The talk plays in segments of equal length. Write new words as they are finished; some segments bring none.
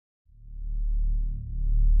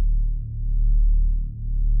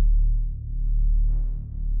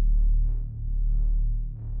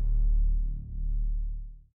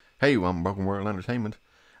Hey, I'm Broken World Entertainment,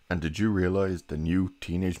 and did you realize the new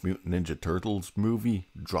Teenage Mutant Ninja Turtles movie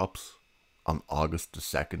drops on August the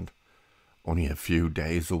 2nd? Only a few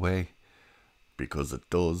days away? Because it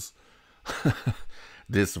does.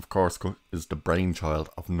 This, of course, is the brainchild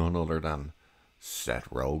of none other than Seth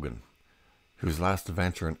Rogen, whose last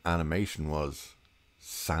adventure in animation was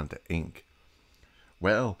Santa Inc.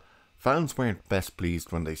 Well, fans weren't best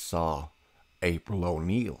pleased when they saw April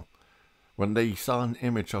O'Neil. When they saw an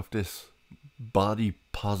image of this body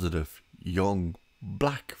positive young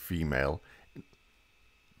black female,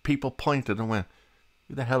 people pointed and went,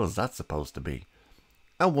 who the hell is that supposed to be?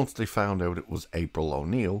 And once they found out it was April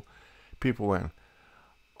O'Neil, people went,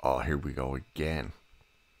 oh, here we go again.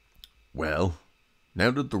 Well, now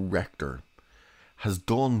the director has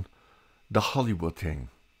done the Hollywood thing.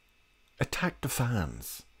 Attack the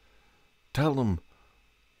fans. Tell them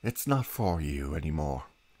it's not for you anymore.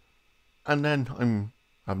 And then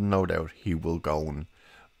I've no doubt he will go and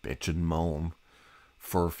bitch and moan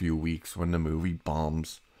for a few weeks when the movie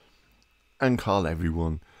bombs and call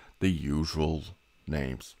everyone the usual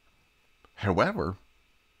names. However,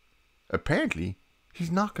 apparently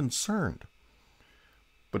he's not concerned.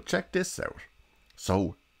 But check this out.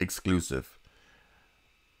 So exclusive.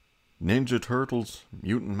 Ninja Turtles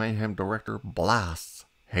Mutant Mayhem director blasts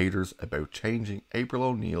haters about changing April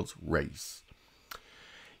O'Neil's race.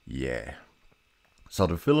 Yeah. So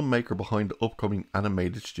the filmmaker behind the upcoming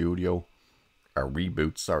animated studio,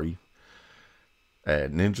 Ninja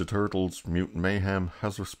Turtles Mutant Mayhem,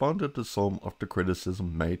 has responded to some of the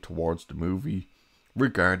criticism made towards the movie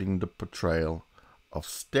regarding the portrayal of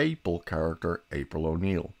staple character April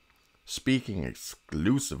O'Neil. Speaking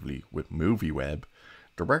exclusively with MovieWeb,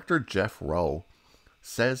 director Jeff Rowe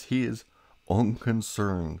says he is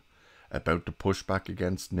unconcerned about the pushback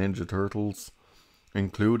against Ninja Turtles,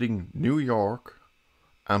 including New York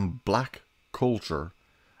and black culture,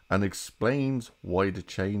 and explains why the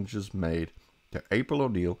changes made to April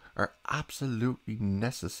O'Neil are absolutely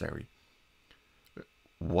necessary.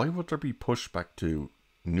 Why would there be pushback to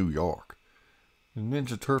New York? The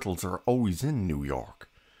Ninja Turtles are always in New York.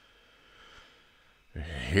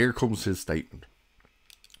 Here comes his statement.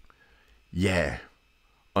 Yeah,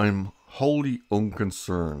 I'm wholly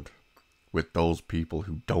unconcerned with those people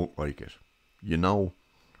who don't like it. You know,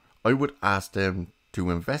 I would ask them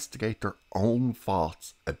to investigate their own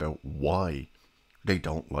thoughts about why they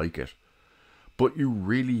don't like it. But you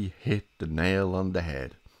really hit the nail on the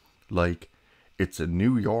head. Like, it's a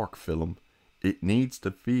New York film. It needs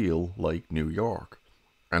to feel like New York.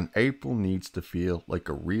 And April needs to feel like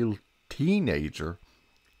a real teenager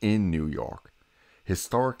in New York.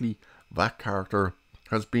 Historically, that character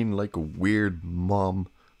has been like a weird mom,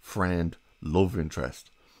 friend, love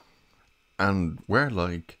interest. And we're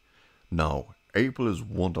like, no, April is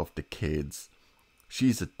one of the kids.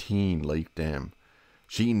 She's a teen like them.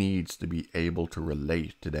 She needs to be able to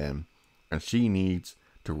relate to them. And she needs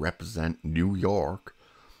to represent New York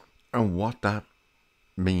and what that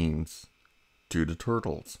means to the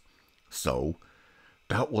Turtles. So,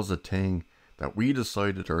 that was a thing that we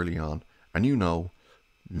decided early on. And you know,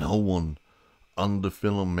 no one on the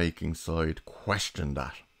filmmaking side questioned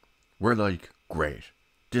that. We're like, great.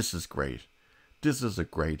 This is great. This is a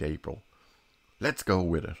great April. Let's go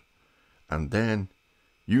with it. And then,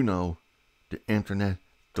 you know, the internet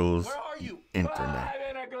does the internet. I'm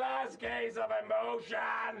in a glass case of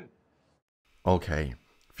emotion. Okay,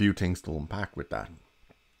 few things to unpack with that.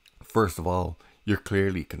 First of all, you're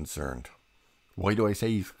clearly concerned. Why do I say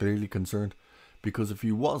he's clearly concerned? Because if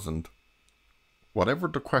he wasn't, whatever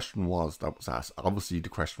the question was that was asked, obviously the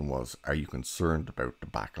question was, are you concerned about the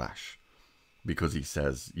backlash? Because he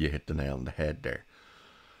says you hit the nail on the head there.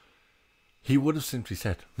 He would have simply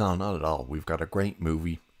said, no, not at all. We've got a great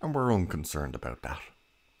movie and we're unconcerned about that.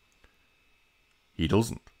 He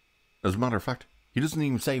doesn't. As a matter of fact, he doesn't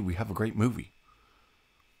even say we have a great movie.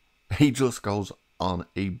 He just goes on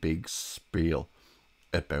a big spiel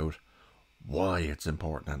about why it's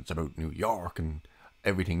important and it's about New York and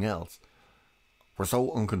everything else. We're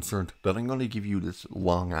so unconcerned that I'm going to give you this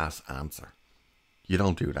long ass answer. You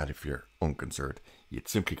don't do that if you're unconcerned. You'd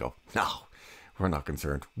simply go, no, we're not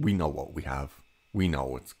concerned. We know what we have. We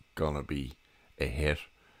know it's going to be a hit.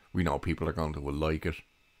 We know people are going to like it.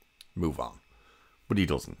 Move on. But he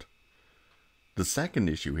doesn't. The second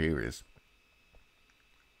issue here is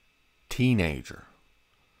teenager.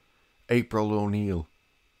 April O'Neil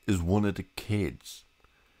is one of the kids.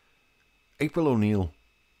 April O'Neil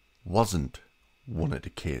wasn't one of the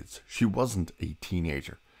kids. She wasn't a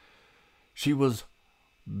teenager. She was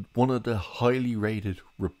one of the highly rated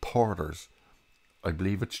reporters I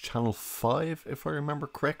believe it's Channel 5, if I remember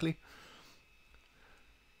correctly.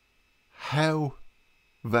 How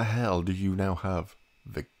the hell do you now have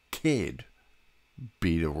the kid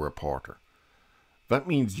be the reporter? That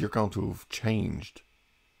means you're going to have changed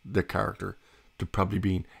the character to probably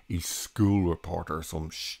being a school reporter or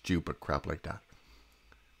some stupid crap like that.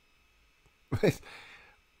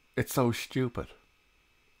 It's so stupid.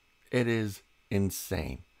 It is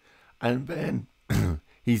insane. And then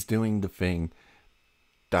he's doing the thing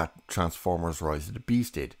that Transformers Rise of the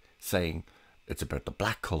Beast did, saying it's about the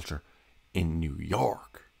black culture in New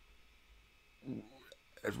York.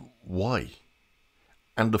 Why?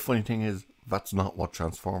 And the funny thing is, that's not what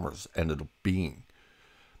Transformers ended up being.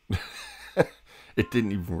 It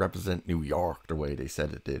didn't even represent New York the way they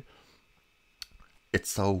said it did. It's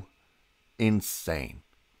so insane.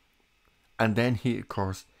 And then of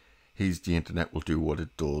course, the internet will do what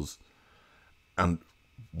it does. And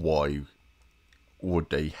why would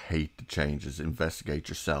they hate the changes? Investigate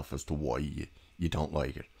yourself as to why you don't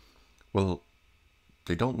like it. Well,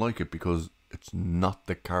 they don't like it because it's not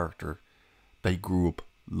the character they grew up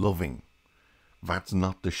loving. That's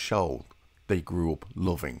not the show they grew up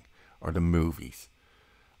loving, or the movies.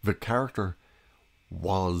 The character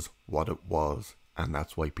was what it was, and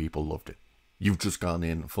that's why people loved it. You've just gone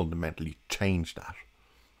in and fundamentally changed that.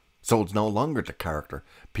 So it's no longer the character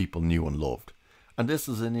people knew and loved. And this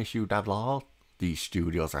is an issue that all these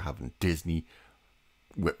studios are having. Disney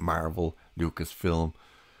with Marvel, Lucasfilm,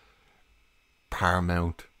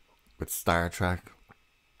 Paramount with Star Trek,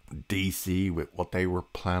 DC with what they were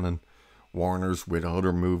planning, Warner's with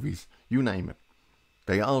other movies, you name it.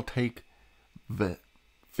 They all take the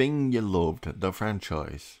thing you loved, the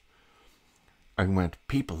franchise, and went,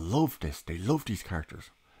 people love this, they love these characters.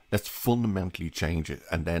 Let's fundamentally change it,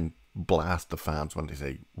 and then blast the fans when they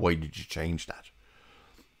say, why did you change that?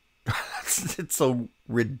 It's so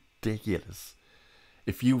ridiculous.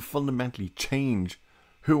 If you fundamentally change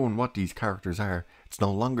who and what these characters are, it's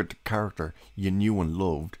no longer the character you knew and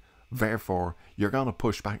loved. Therefore, you're going to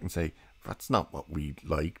push back and say, that's not what we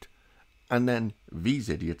liked. And then these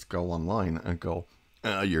idiots go online and go,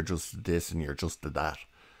 oh, you're just this and you're just that.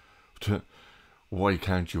 Why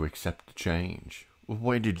can't you accept the change? Well,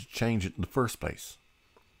 why did you change it in the first place?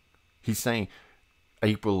 He's saying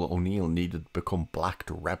April O'Neil needed to become black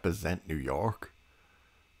to represent New York.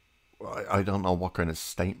 I don't know what kind of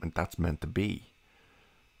statement that's meant to be.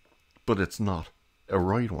 But it's not a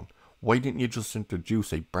right one. Why didn't you just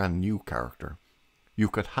introduce a brand new character? You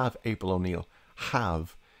could have April O'Neil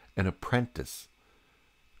have an apprentice,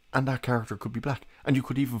 and that character could be black. And you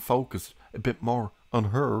could even focus a bit more on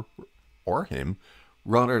her or him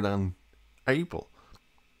rather than April.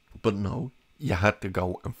 But no, you had to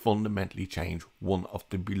go and fundamentally change one of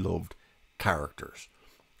the beloved characters.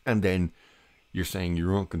 And then you're saying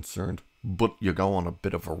you're unconcerned, but you go on a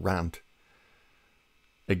bit of a rant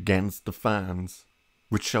against the fans,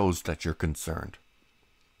 which shows that you're concerned.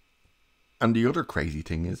 And the other crazy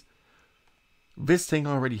thing is, this thing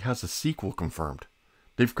already has a sequel confirmed.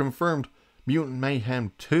 They've confirmed Mutant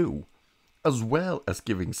Mayhem 2, as well as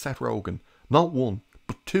giving Seth Rogen not one,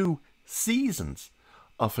 but 2 seasons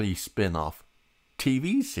of a spin-off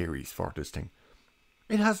TV series for this thing.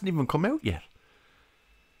 It hasn't even come out yet.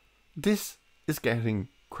 This is getting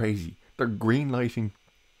crazy. They're greenlighting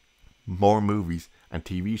more movies and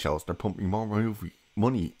TV shows. They're pumping more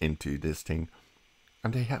money into this thing,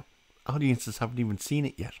 and audiences haven't even seen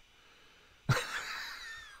it yet.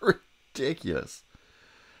 Ridiculous.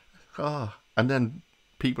 And then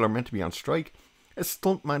people are meant to be on strike. A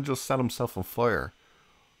stuntman just set himself on fire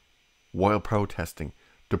while protesting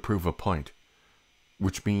to prove a point,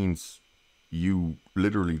 which means you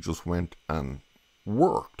literally just went and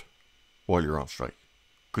worked while you're on strike.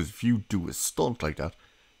 Because if you do a stunt like that,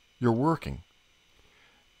 you're working.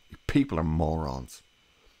 People are morons.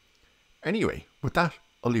 Anyway, with that,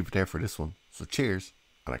 I'll leave it there for this one. So cheers,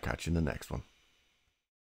 and I'll catch you in the next one.